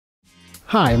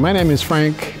Hi, my name is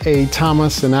Frank A.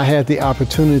 Thomas, and I had the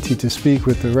opportunity to speak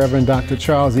with the Reverend Dr.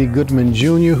 Charles E. Goodman,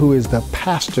 Jr., who is the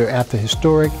pastor at the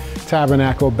historic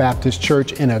Tabernacle Baptist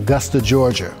Church in Augusta,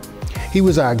 Georgia. He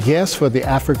was our guest for the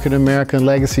African American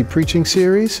Legacy Preaching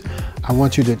Series. I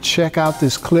want you to check out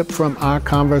this clip from our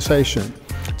conversation.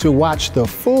 To watch the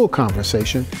full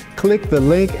conversation, click the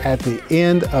link at the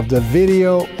end of the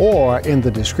video or in the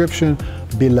description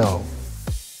below.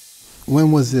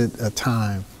 When was it a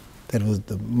time that was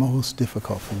the most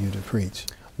difficult for you to preach?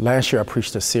 Last year I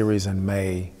preached a series in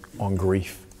May on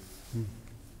grief.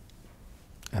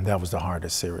 And that was the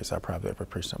hardest series I probably ever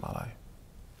preached in my life.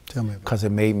 Tell me about it. Because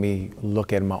it made me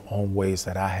look at my own ways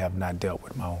that I have not dealt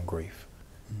with my own grief.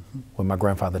 When my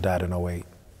grandfather died in '08.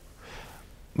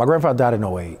 My grandfather died in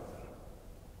 '08.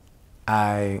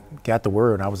 I got the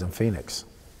word, I was in Phoenix.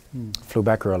 Flew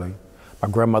back early. My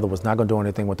grandmother was not gonna do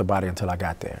anything with the body until I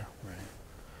got there.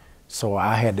 So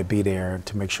I had to be there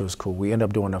to make sure it was cool. We ended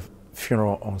up doing a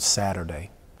funeral on Saturday.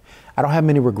 I don't have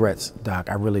many regrets, Doc,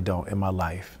 I really don't in my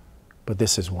life, but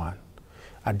this is one.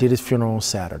 I did his funeral on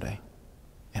Saturday,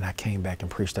 and I came back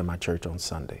and preached at my church on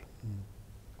Sunday.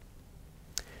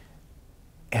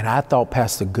 And I thought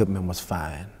Pastor Goodman was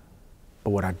fine,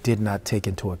 but what I did not take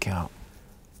into account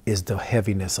is the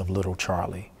heaviness of little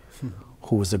Charlie,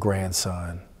 who was the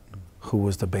grandson, who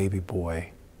was the baby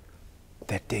boy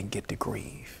that didn't get to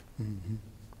grieve.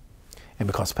 And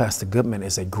because Pastor Goodman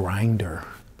is a grinder,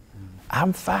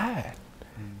 I'm fine.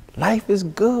 Life is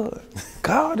good.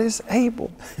 God is able.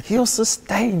 He'll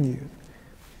sustain you.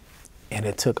 And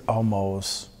it took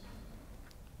almost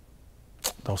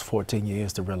those 14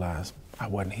 years to realize I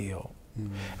wasn't healed.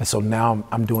 And so now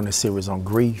I'm doing a series on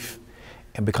grief.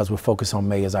 And because we're focused on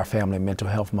May as our family mental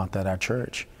health month at our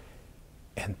church,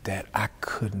 and that I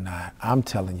could not, I'm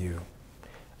telling you,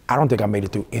 I don't think I made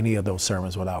it through any of those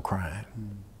sermons without crying.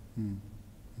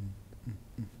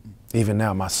 Even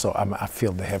now, my soul, I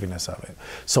feel the heaviness of it.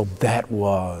 So that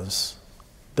was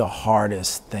the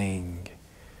hardest thing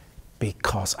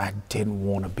because I didn't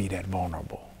want to be that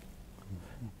vulnerable.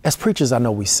 As preachers, I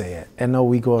know we say it. I know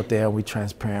we go out there, we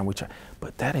transparent, we try,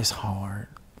 but that is hard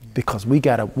because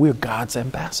we're God's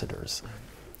ambassadors.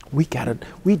 We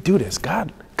do this.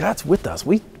 God's with us.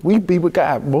 We be with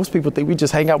God. Most people think we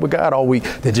just hang out with God all week.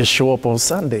 They just show up on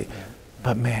Sunday.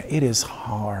 But man, it is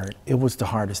hard. It was the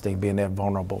hardest thing, being that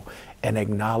vulnerable and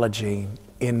acknowledging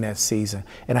in that season.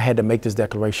 And I had to make this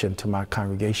declaration to my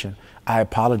congregation. I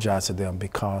apologize to them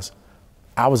because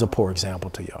I was a poor example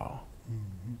to y'all.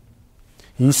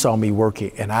 You saw me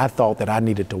working, and I thought that I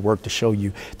needed to work to show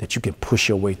you that you can push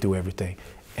your way through everything.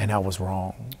 And I was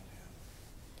wrong.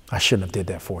 I shouldn't have did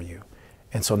that for you.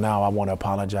 And so now I want to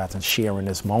apologize and share in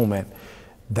this moment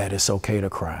that it's okay to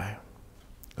cry.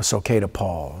 It's okay to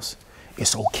pause.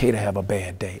 It's okay to have a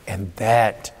bad day. And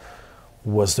that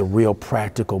was the real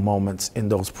practical moments in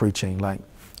those preaching, like,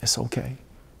 it's okay.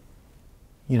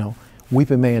 You know,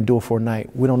 weeping may endure for a night.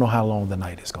 We don't know how long the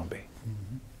night is going to be.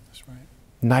 That's right.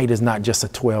 Night is not just a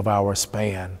 12-hour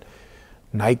span.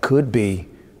 Night could be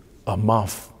a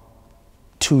month,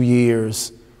 2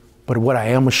 years, but what I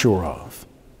am sure of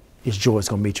is joy is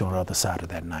going to meet you on the other side of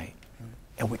that night.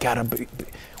 And we're going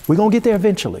to get there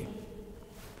eventually.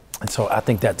 And so I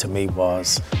think that to me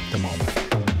was the moment.